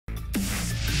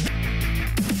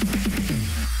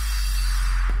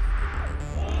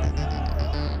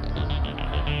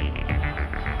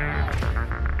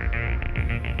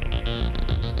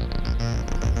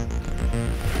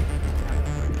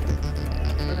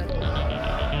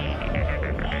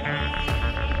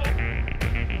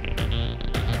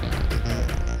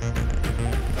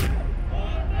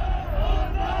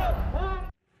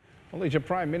Malaysia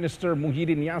Prime Minister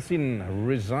Muhyiddin Yassin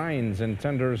resigns and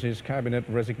tenders his cabinet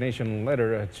resignation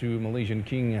letter to Malaysian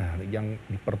King Yang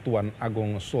Dipertuan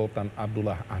Agong Sultan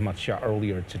Abdullah Ahmad Shah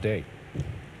earlier today.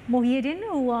 Muhyiddin,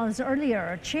 who was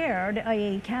earlier chaired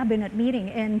a cabinet meeting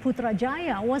in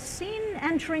Putrajaya, was seen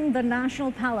entering the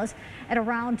National Palace at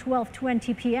around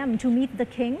 12:20 p.m. to meet the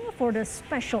king for the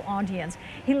special audience.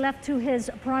 He left to his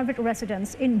private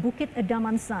residence in Bukit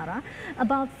Damansara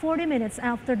about 40 minutes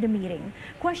after the meeting.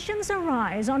 Questions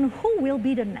arise on who will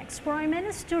be the next prime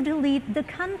minister to lead the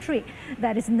country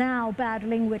that is now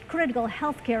battling with critical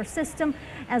healthcare system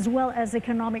as well as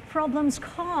economic problems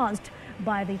caused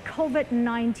by the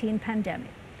COVID-19 pandemic.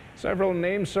 Several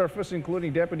names surfaced,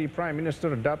 including Deputy Prime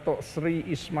Minister Dato Sri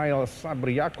Ismail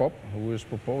Sabri Yaakob, who is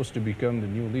proposed to become the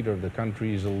new leader of the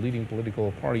country's leading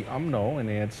political party, UMNO, and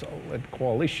its led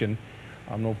coalition.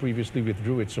 UMNO previously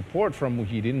withdrew its support from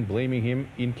Muhyiddin, blaming him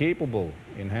incapable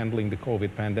in handling the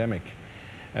COVID pandemic.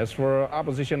 As for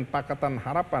opposition Pakatan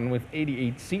Harapan with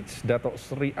 88 seats, Dato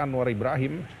Sri Anwar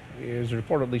Ibrahim is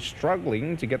reportedly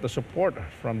struggling to get the support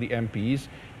from the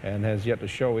MPs and has yet to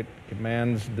show it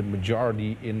commands the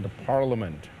majority in the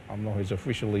parliament. UMNO has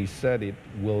officially said it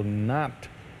will not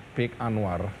pick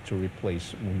Anwar to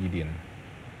replace Muhyiddin.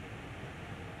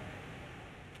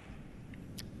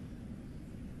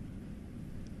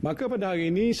 Maka pada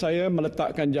hari ini saya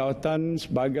meletakkan jawatan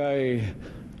sebagai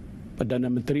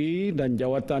Perdana Menteri dan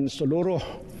jawatan seluruh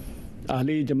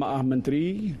ahli jemaah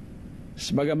menteri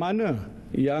sebagaimana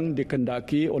yang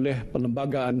dikendaki oleh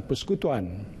Perlembagaan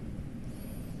Persekutuan.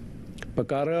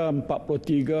 Perkara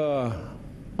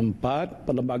 43(4)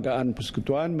 Perlembagaan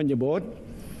Persekutuan menyebut,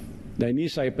 dan ini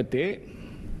saya petik,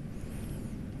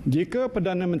 jika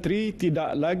Perdana Menteri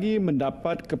tidak lagi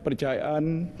mendapat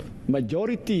kepercayaan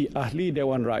majoriti ahli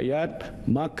Dewan Rakyat,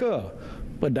 maka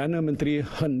Perdana Menteri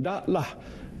hendaklah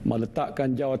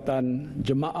meletakkan jawatan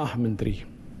jemaah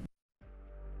menteri.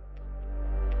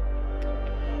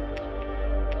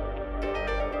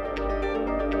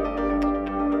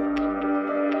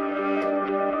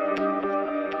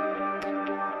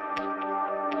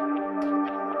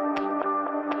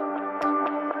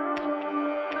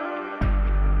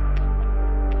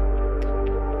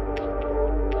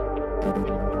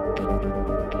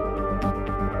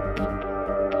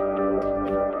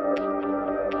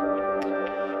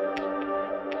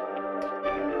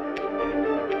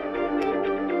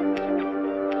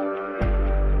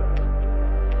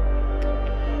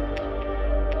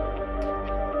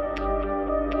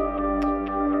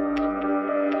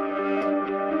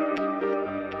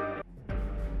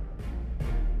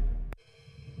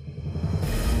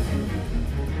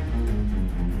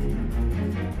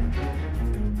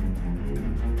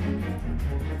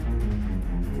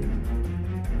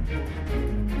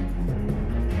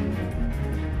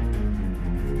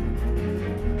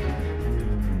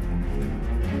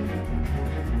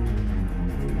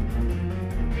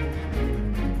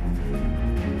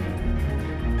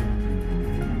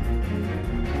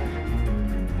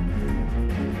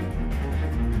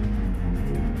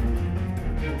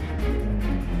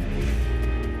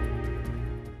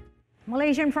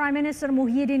 Malaysian Prime Minister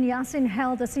Muhyiddin Yassin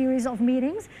held a series of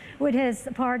meetings with his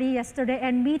party yesterday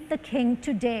and meet the king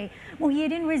today.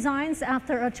 Muhyiddin resigns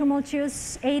after a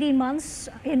tumultuous 18 months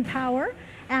in power.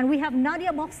 And we have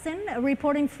Nadia Mohsin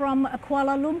reporting from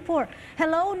Kuala Lumpur.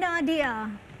 Hello,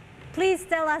 Nadia. Please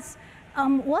tell us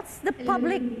what is the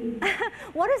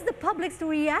public's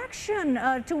reaction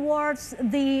towards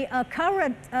the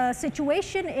current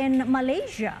situation in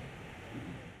Malaysia?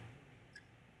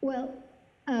 Well,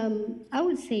 I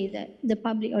would say that the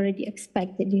public already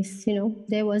expected this.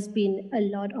 There was been a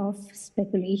lot of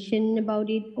speculation about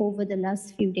it over the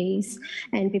last few days,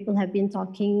 and people have been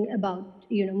talking about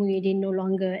Muhyiddin no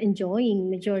longer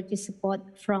enjoying majority support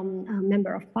from a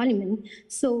member of parliament.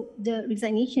 So the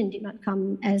resignation did not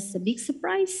come as a big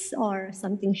surprise or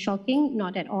something shocking,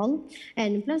 not at all.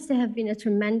 And plus there have been a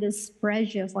tremendous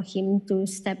pressure for him to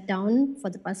step down for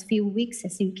the past few weeks,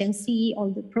 as you can see, all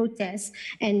the protests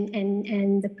and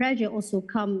the pressure also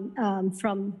come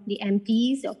from the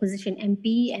MPs, the opposition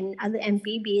MP and other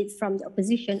MP, be it from the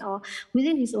opposition or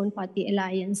within his own party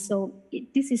alliance. So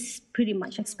this is pretty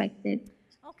much expected.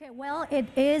 Okay, well, it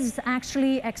is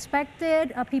actually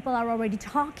expected. People are already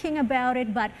talking about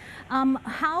it, but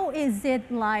how is it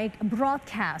like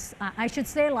broadcast? I should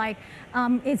say, like,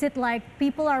 is it like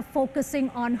people are focusing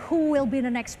on who will be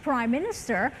the next prime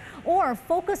minister, or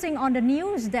focusing on the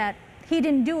news that he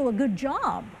didn't do a good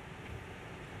job?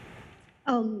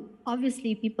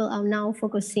 Obviously, people are now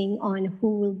focusing on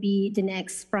who will be the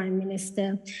next prime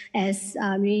minister. As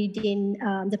Muhyiddin,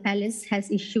 the palace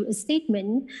has issued a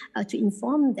statement to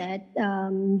inform that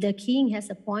the king has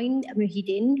appointed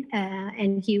Muhyiddin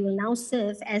and he will now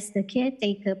serve as the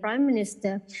caretaker prime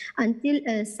minister until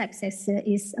a successor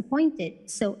is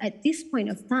appointed. So at this point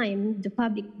of time, the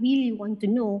public really want to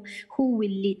know who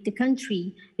will lead the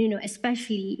country,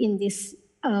 especially in this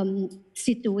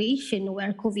situation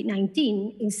where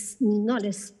COVID-19 is not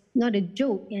a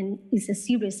joke and is a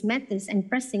serious matters and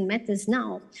pressing matters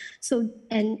now. So,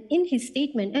 and in his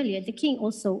statement earlier, the king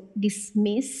also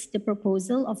dismissed the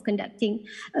proposal of conducting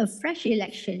a fresh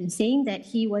election, saying that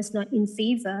he was not in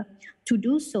favor to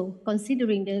do so,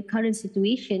 considering the current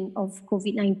situation of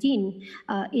COVID-19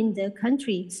 in the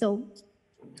country. So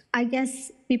I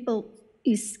guess people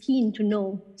is keen to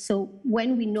know. So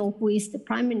when we know who is the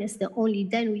prime minister, only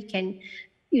then we can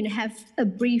have a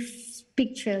brief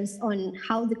pictures on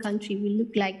how the country will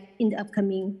look like in the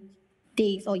upcoming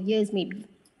days or years maybe.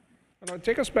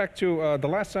 Take us back to the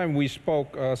last time we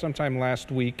spoke, sometime last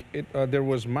week. There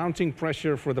was mounting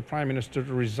pressure for the prime minister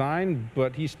to resign,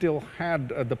 but he still had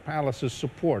the palace's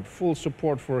support, full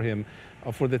support for him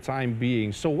for the time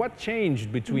being. So what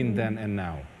changed between then and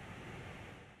now?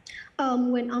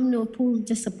 When UMNO pulled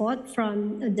the support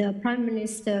from the Prime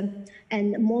Minister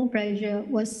and more pressure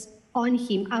was on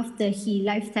him after he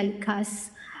live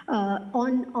telecast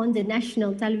on the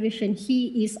national television,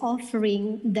 he is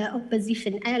offering the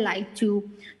opposition ally to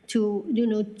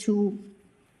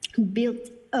build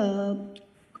a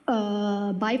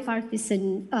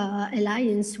bipartisan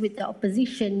alliance with the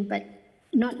opposition, but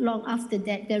not long after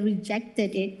that, they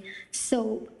rejected it.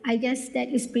 So I guess that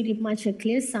is pretty much a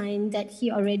clear sign that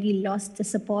he already lost the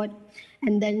support.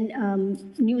 And then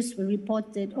news were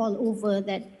reported all over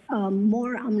that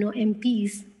more UMNO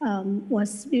MPs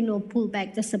was, pull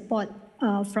back the support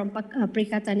from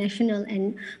Perikatan Nasional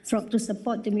and to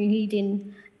support the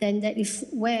Muhyiddin. Then that is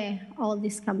where all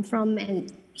this come from,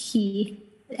 and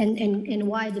and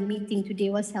why the meeting today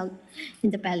was held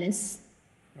in the palace.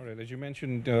 All right, as you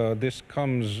mentioned, this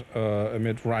comes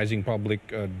amid rising public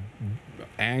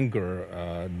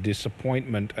anger,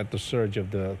 disappointment at the surge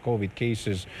of the COVID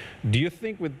cases. Do you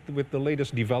think with the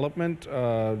latest development,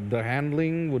 the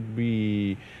handling would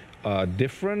be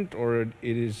different, or it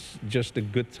is just a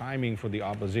good timing for the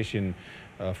opposition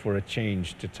for a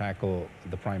change to tackle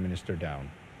the prime minister down?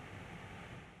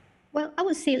 Well, I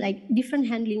would say different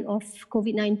handling of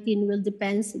COVID-19 will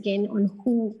depend again on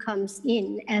who comes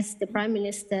in as the prime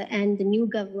minister and the new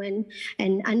government.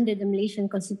 And under the Malaysian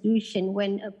constitution,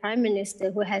 when a prime minister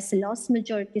who has lost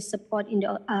majority support in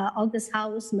the August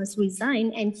House must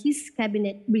resign, and his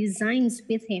cabinet resigns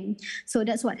with him. So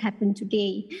that's what happened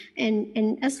today.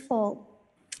 And as for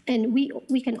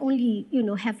we can only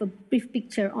have a brief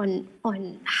picture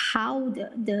on how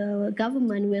the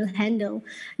government will handle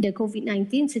the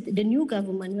COVID-19. The new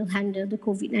government will handle the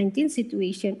COVID-19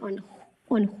 situation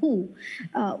on who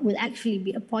will actually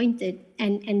be appointed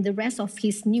and the rest of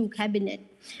his new cabinet.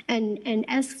 And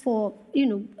as for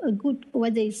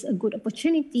whether it's a good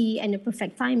opportunity and a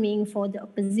perfect timing for the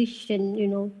opposition,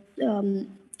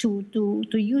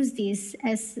 to use this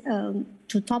as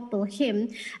to topple him,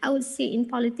 I would say in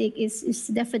politics is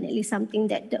definitely something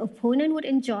that the opponent would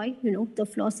enjoy. The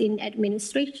flaws in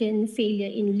administration,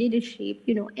 failure in leadership.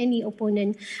 Any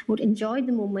opponent would enjoy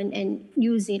the moment and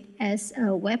use it as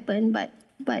a weapon.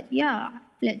 But yeah,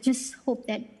 let's just hope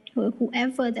that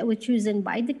whoever that were chosen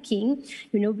by the king,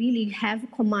 really have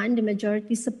command the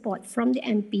majority support from the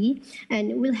MP,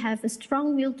 and will have a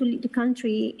strong will to lead the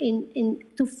country in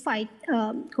to fight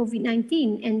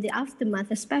COVID-19 and the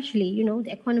aftermath, especially,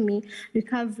 the economy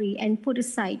recovery, and put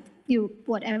aside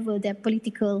whatever their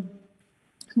political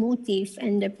motive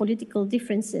and their political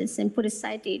differences, and put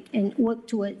aside it and work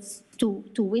towards to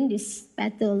win this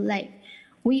battle.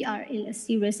 We are in a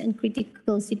serious and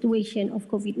critical situation of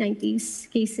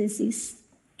COVID-19 cases. Is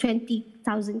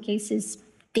 20,000 cases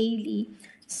daily.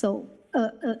 So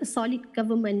a solid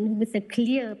government with a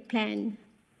clear plan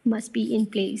must be in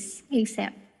place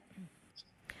ASAP.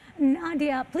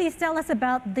 Nadia, please tell us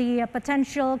about the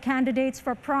potential candidates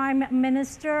for Prime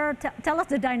Minister. Tell us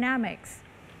the dynamics.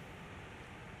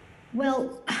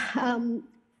 Well,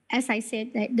 as I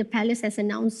said, the palace has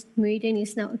announced Muhyiddin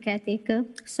is now a caretaker.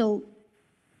 So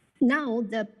now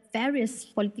the various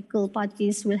political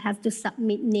parties will have to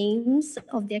submit names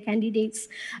of their candidates,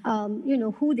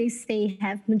 who they say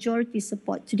have majority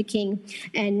support to the king,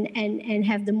 and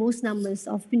have the most numbers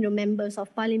of members of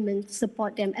parliament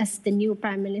support them as the new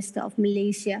prime minister of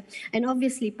Malaysia. And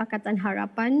obviously Pakatan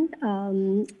Harapan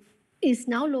is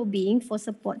now lobbying for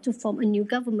support to form a new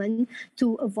government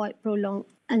to avoid prolonged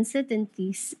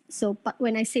uncertainties. So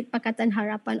when I said Pakatan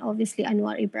Harapan, obviously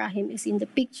Anwar Ibrahim is in the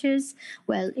pictures.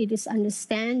 Well, it is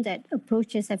understand that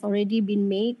approaches have already been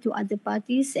made to other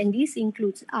parties, and this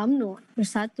includes UMNO,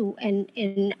 Bersatu, and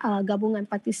Gabungan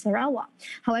Parti Sarawak.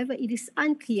 However, it is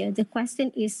unclear. The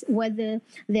question is whether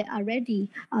they are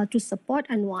ready to support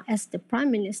Anwar as the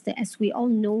Prime Minister, as we all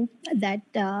know that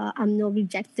UMNO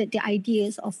rejected the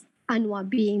ideas of Anwar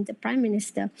being the Prime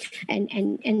Minister, and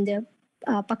the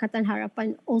Pakatan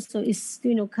Harapan also is,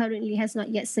 currently has not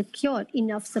yet secured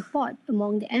enough support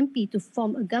among the MP to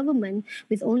form a government,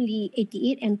 with only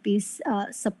 88 MPs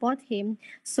support him.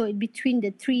 So between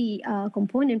the three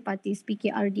component parties,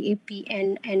 PKR, DAP,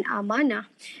 and Amanah,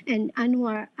 and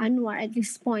Anwar at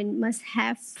this point must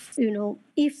have,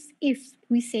 if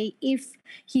we say if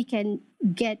he can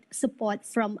get support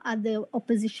from other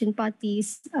opposition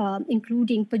parties,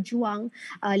 including Pejuang,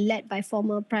 led by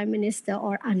former Prime Minister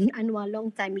or Anwar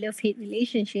long-time love-hate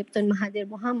relationship, Tun Mahathir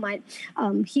Mohamad,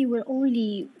 he will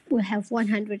have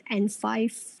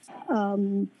 105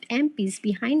 MPs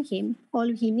behind him. All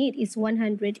he needs is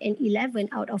 111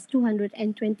 out of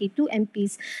 222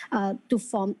 MPs to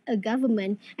form a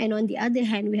government. And on the other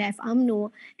hand, we have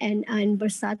UMNO and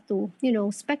Bersatu.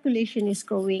 Speculation is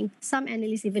growing. Some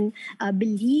analysts even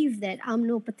believe that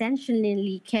UMNO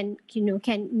potentially can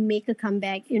make a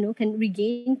comeback, can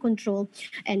regain control.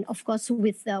 And of course,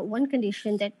 with one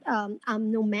condition that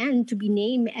UMNO man to be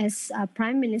named as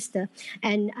Prime Minister,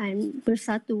 and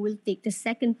Bersatu will take the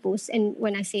second post. And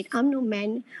when I said UMNO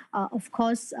man, of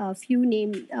course, few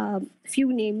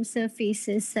names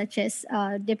surfaces, such as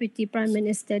Deputy Prime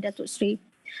Minister Datuk Sri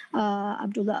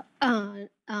Abdullah,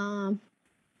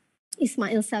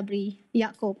 Ismail Sabri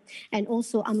Yaakob, and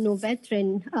also UMNO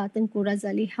veteran Tengku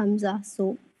Razali Hamzah.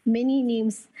 So many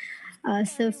names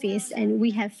surface, and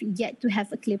we have yet to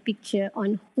have a clear picture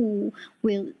on who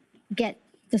will get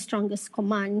the strongest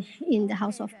command in the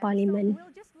House of Parliament. So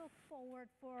we'll just look forward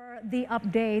for the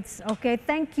updates. Okay,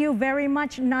 thank you very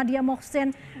much, Nadia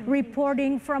Mohsin,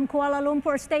 reporting from Kuala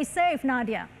Lumpur. Stay safe,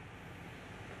 Nadia.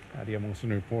 Nadia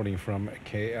Mohsin reporting from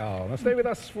KL. Now stay with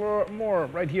us for more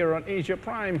right here on Asia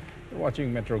Prime. You're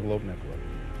watching Metro Globe Network.